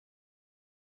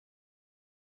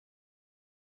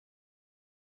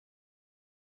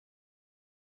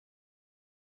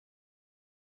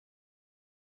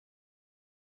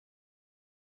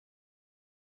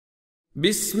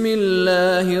بسم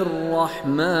الله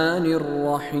الرحمن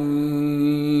الرحيم.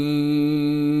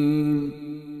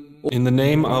 In the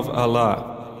name of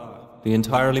Allah, the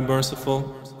entirely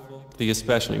merciful, the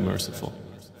especially merciful.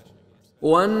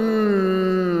 والنجم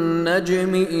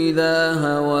إذا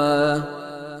هوى.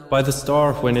 By the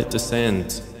star when it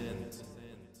descends.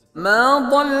 ما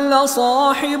ضل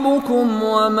صاحبكم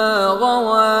وما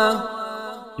غوى.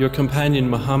 Your companion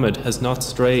Muhammad has not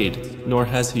strayed, nor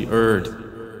has he erred.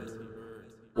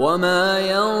 وما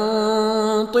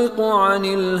ينطق عن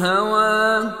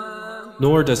الهوى.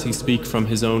 Nor does he speak from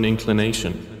his own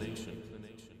inclination.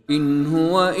 إن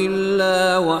هو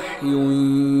إلا وحي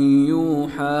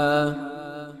يوحى.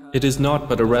 It is not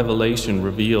but a revelation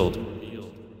revealed.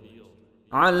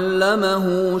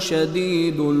 علمه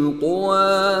شديد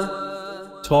القوى.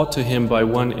 Taught to him by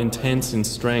one intense in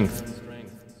strength.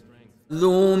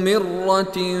 ذو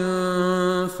مرة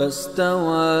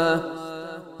فاستوى.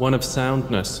 One of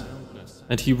soundness,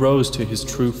 and he rose to his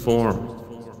true form.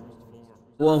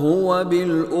 وهو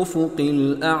بالأفق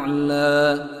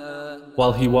الأعلى.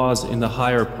 While he was in the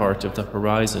higher part of the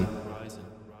horizon.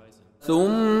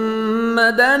 ثم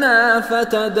دنا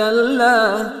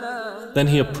فتدلى. Then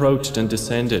he approached and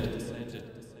descended.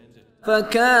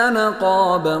 فكان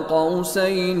قاب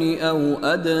قوسين أو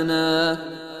أدنى.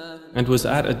 And was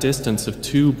at a distance of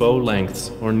 2 bow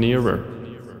lengths or nearer.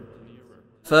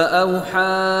 فأوحى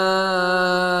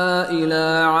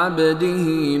إلى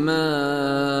عبده ما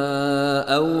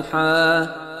أوحى.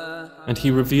 And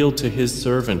he revealed to his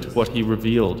servant what he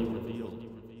revealed.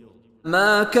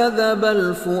 ما كذب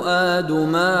الفؤاد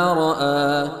ما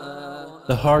رأى.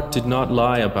 The heart did not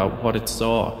lie about what it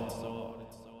saw.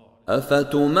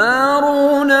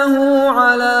 أفتمارونه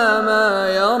على ما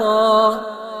يرى.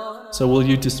 So will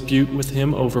you dispute with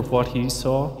him over what he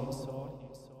saw?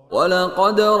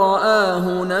 ولقد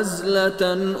رآه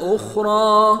نزلة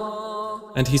أخرى.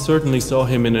 And he certainly saw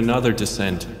him in another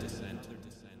descent.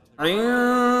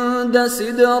 عند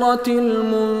سدرة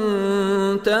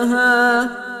المنتهى.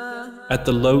 At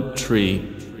the lote tree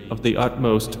of the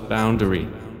utmost boundary.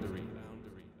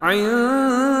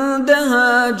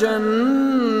 عندها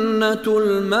جنة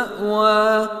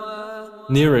المأوى.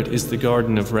 Near it is the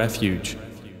garden of refuge.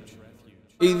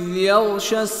 إذ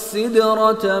يغشى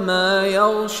السدرة ما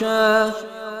يغشى.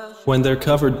 When there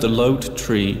covered the lote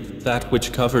tree that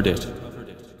which covered it.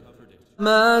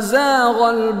 ما زاغ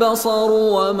البصر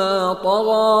وما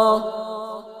طغى.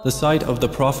 The sight of the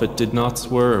Prophet did not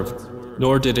swerve,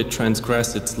 nor did it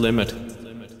transgress its limit.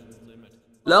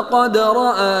 لقد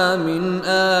رأى من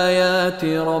آيات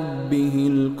ربه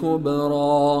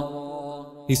الكبرى.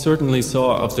 He certainly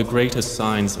saw of the greatest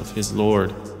signs of his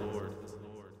Lord.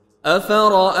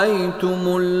 أفرأيتم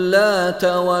اللات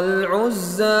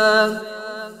والعزى.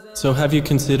 So have you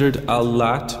considered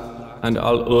Al-Lat and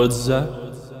Al-Uzza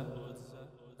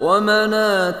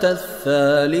ومناة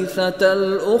الثالثة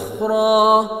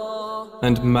الأخرى.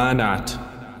 and Manat,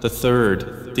 the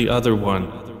third, the other one?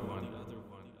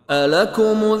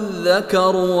 ألكم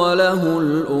الذكر وله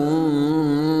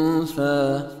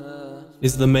الأنثى.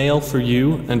 Is the male for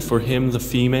you and for him the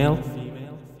female?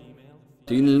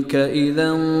 تلك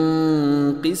إذا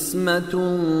قسمة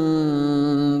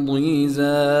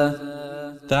ضيزى.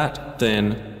 That,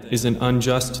 then, is an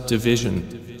unjust division.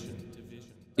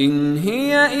 إن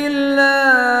هي إلا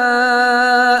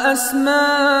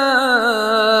أسماء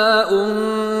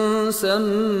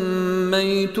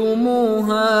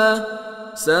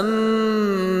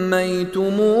سميتموها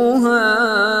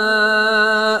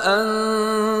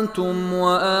أنتم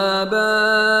وآباؤكم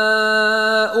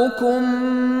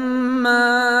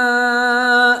ما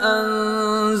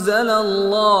أنزل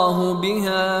الله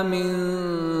بها من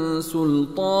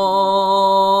سلطان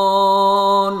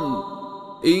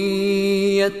إن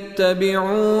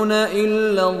يتبعون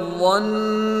إلا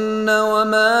الظن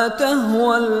وما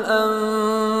تهوى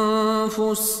الأنفس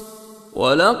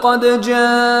ولقد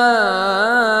جاءهم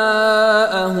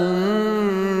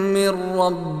من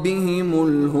ربهم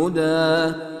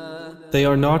الهدى. They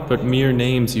are not but mere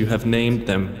names you have named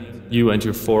them, you and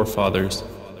your forefathers,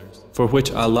 for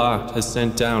which Allah has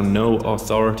sent down no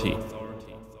authority.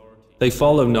 They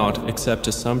follow not except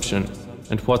assumption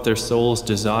and what their souls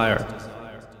desire,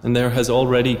 and there has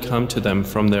already come to them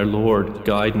from their Lord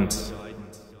guidance.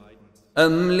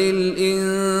 أم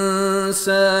للإنسان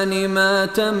ما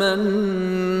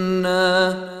تمنى.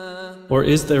 Or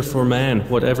is there for man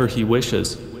whatever he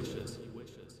wishes?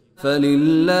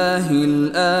 فلله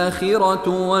الآخرة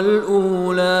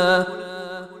والأولى.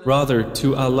 Rather,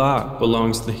 to Allah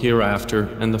belongs the hereafter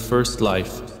and the first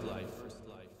life.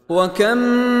 وكم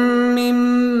من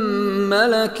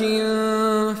ملك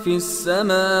في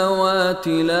السماوات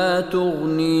لا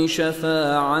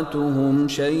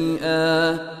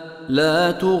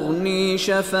تغني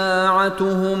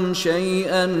شفاعتهم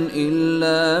شيئا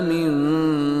إلا من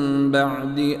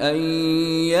بعد أن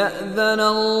يأذن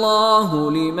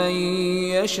الله لمن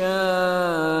يشاء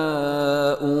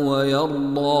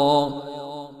ويرضى.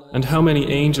 And how many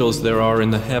angels there are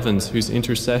in the heavens whose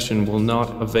intercession will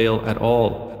not avail at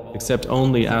all, except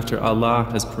only after Allah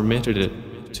has permitted it,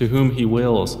 to whom He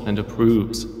wills and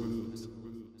approves.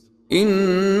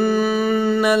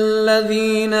 إن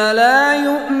الذين لا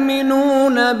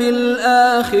يؤمنون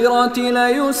بالآخرة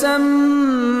ليسمون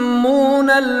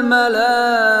الملائكة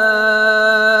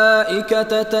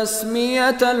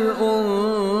تسمية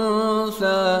الأنثى.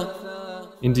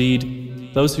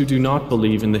 Indeed, those who do not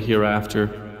believe in the hereafter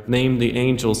name the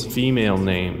angels female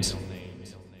names.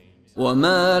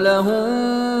 وما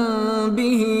لهم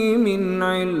به من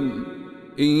علم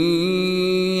إن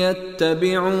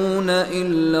يتبعون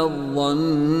إلا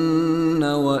الظن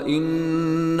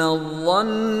وإن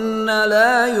الظن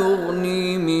لا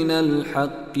يغني من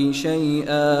الحق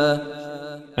شيئا.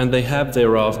 And they have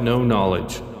thereof no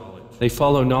knowledge. They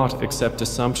follow not except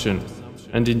assumption,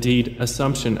 and indeed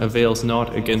assumption avails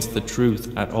not against the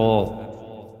truth at all.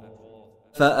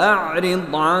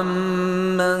 فأعرض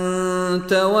عمن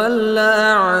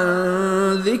تولى عن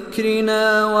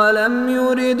ذكرنا ولم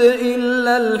يرد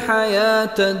إلا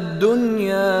الحياة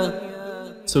الدنيا.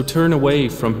 So turn away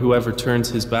from whoever turns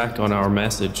his back on our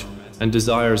message and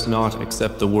desires not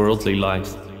except the worldly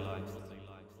life.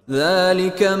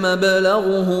 ذلك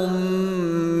مبلغهم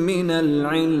من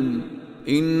العلم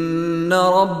إن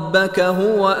ربك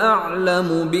هو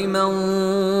أعلم بمن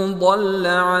ضل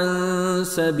عن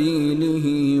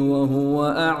سبيله وهو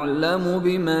أعلم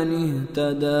بمن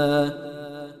اهتدى.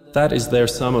 That is their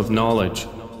sum of knowledge.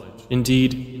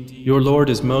 Indeed, your Lord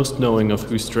is most knowing of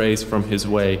who strays from His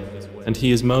way, and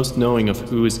He is most knowing of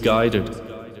who is guided.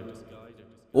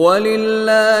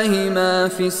 ولله ما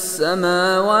في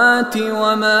السماوات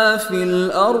وما في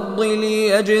الأرض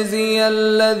ليجزي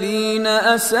الذين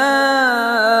أساءوا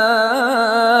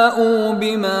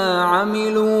بما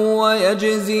عملوا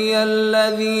ويجزي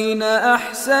الذين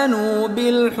أحسنوا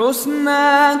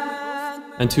بالحسنى.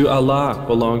 And to Allah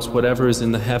belongs whatever is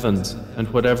in the heavens and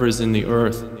whatever is in the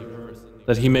earth,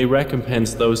 that He may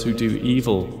recompense those who do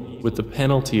evil with the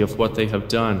penalty of what they have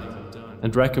done,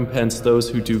 and recompense those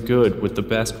who do good with the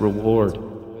best reward.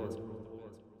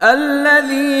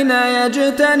 الذين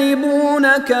يجتنبون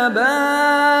كبائر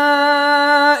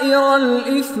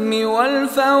الإثم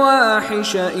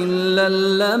والفواحش إلا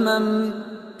اللمم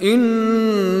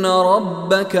إن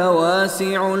ربك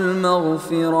واسع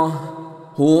المغفرة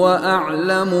هو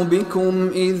أعلم بكم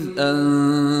إذ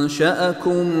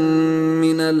أنشأكم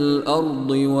من الأرض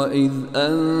وإذ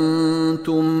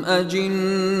أنتم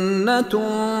أجنة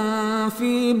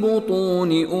في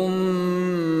بطون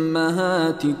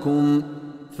أمهاتكم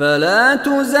فلا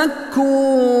تزكوا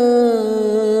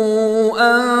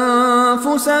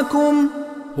أنفسكم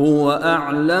هو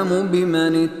أعلم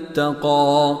بمن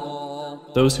اتقى.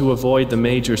 Those who avoid the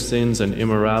major sins and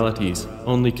immoralities,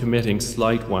 only committing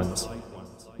slight ones.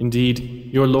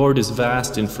 Indeed, your Lord is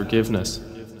vast in forgiveness.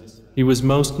 He was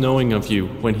most knowing of you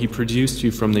when He produced you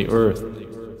from the earth,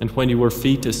 and when you were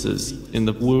fetuses in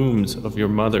the wombs of your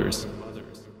mothers.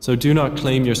 So do not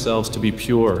claim yourselves to be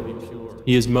pure.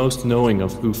 He is most knowing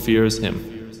of who fears Him.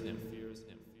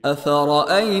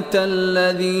 أفرأيت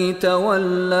الذي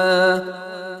تولى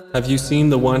Have you seen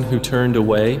the one who turned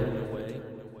away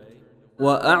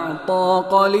وأعطى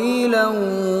قليلا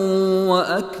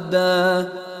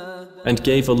وأكدى and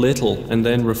gave a little and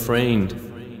then refrained?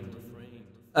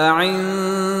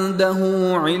 أعنده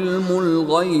علم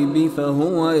الغيب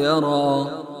فهو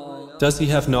يرى Does he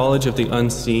have knowledge of the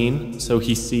unseen, so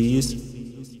he sees?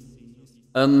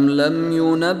 أم لم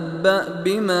ينبأ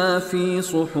بما في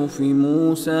صحف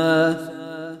موسى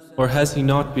Or has he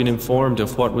not been informed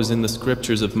of what was in the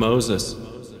scriptures of Moses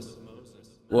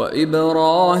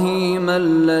وإبراهيم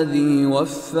الذي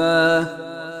وفى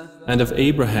and of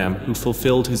Abraham who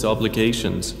fulfilled his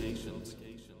obligations?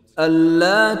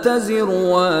 ألا تزر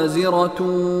وازرة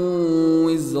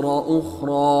وزر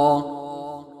أخرى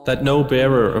That no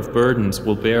bearer of burdens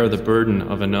will bear the burden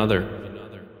of another.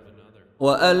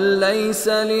 وأن ليس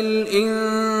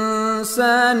للإنسان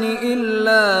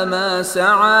إلا ما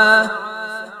سعى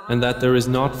And that there is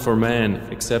not for man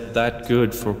except that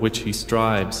good for which he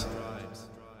strives.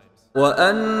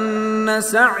 وأن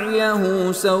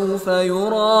سعيه سوف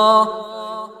يرى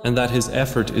And that his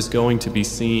effort is going to be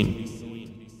seen.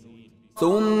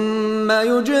 ثم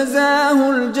يجزاه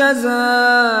الجزاء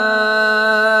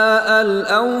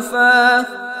الأوفى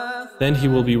Then he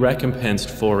will be recompensed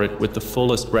for it with the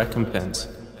fullest recompense.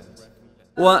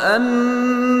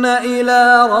 وأن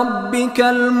إلى ربك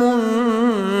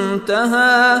المنتهى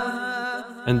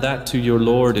And that to your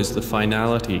Lord is the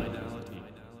finality.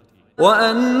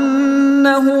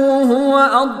 وأنه هو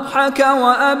أضحك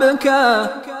وأبكى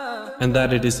And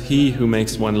that it is He who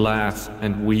makes one laugh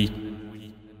and weep.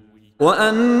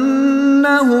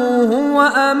 وأنه هو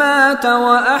أمات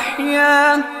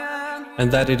وأحيا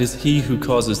And that it is He who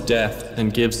causes death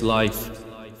and gives life.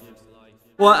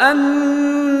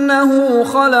 وأنه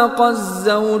خلق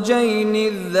الزوجين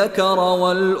الذكر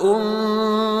والأنثى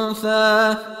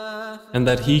And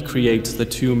that He creates the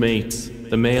two mates,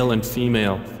 the male and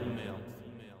female,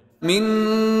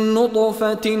 من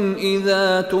نطفة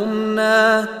إذا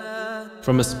تمنى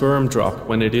from a sperm drop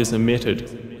when it is emitted.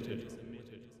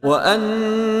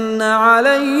 وأن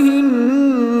عليه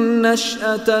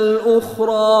النشأة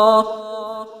الأخرى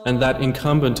And that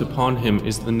incumbent upon Him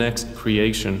is the next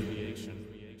creation.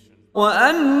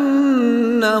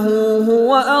 وأنه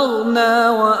هو أغنى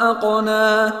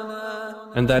وأقنى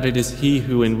And that it is He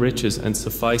who enriches and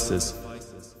suffices.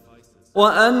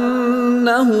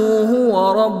 وأنه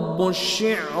هو رب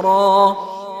الشعرى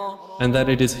And that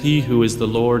it is He who is the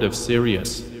Lord of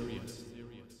Sirius.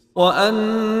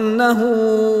 وأنه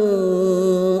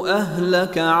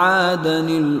أهلك عادا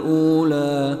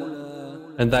الأولى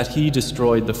And that He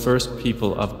destroyed the first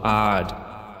people of Ad.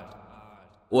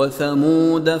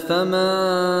 وثمود فما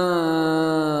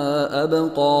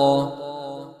أبقى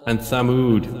And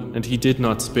Thamud, and He did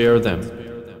not spare them.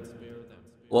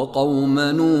 وقوم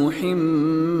نوح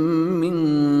من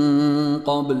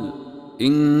قبل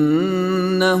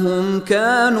إنهم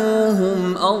كانوا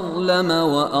هم أظلم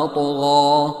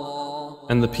وأطغى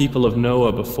And the people of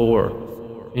Noah before,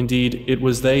 indeed, it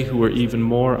was they who were even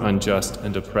more unjust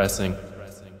and oppressing.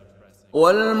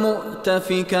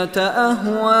 والمؤتفكة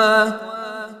أهوى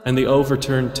And the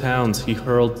overturned towns He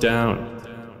hurled down.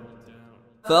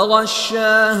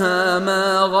 فغشاها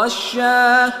ما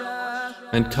غشا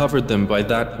And covered them by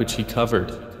that which He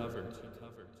covered.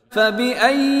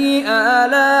 فبأي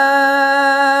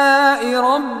آلاء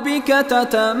ربك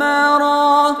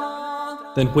تتمارى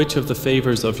Then which of the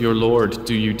favors of your Lord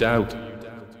do you doubt?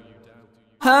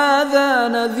 هذا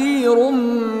نذير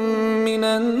من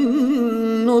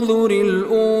النذر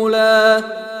الأولى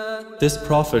This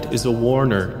prophet is a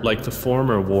warner like the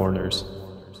former warners.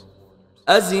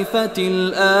 أزفت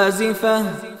الآزفة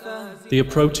The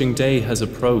approaching day has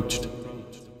approached.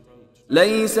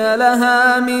 ليس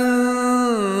لها من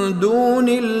دون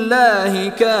الله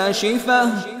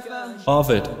كاشفة Of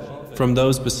it, from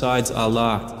those besides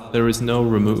Allah, there is no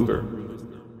remover.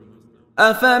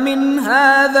 أفمن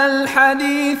هذا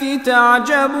الحديث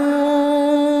تعجبون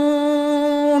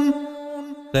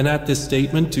Then at this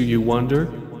statement do you wonder?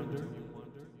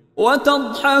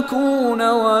 وتضحكون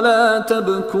ولا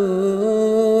تبكون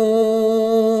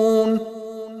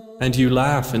And you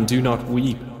laugh and do not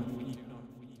weep,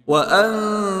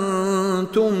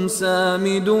 وأنتم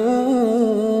سامدون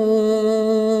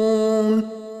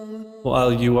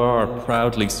while you are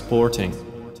proudly sporting.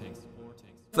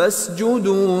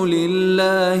 فاسجدوا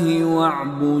لله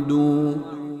واعبدوا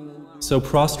So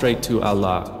prostrate to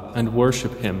Allah and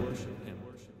worship Him.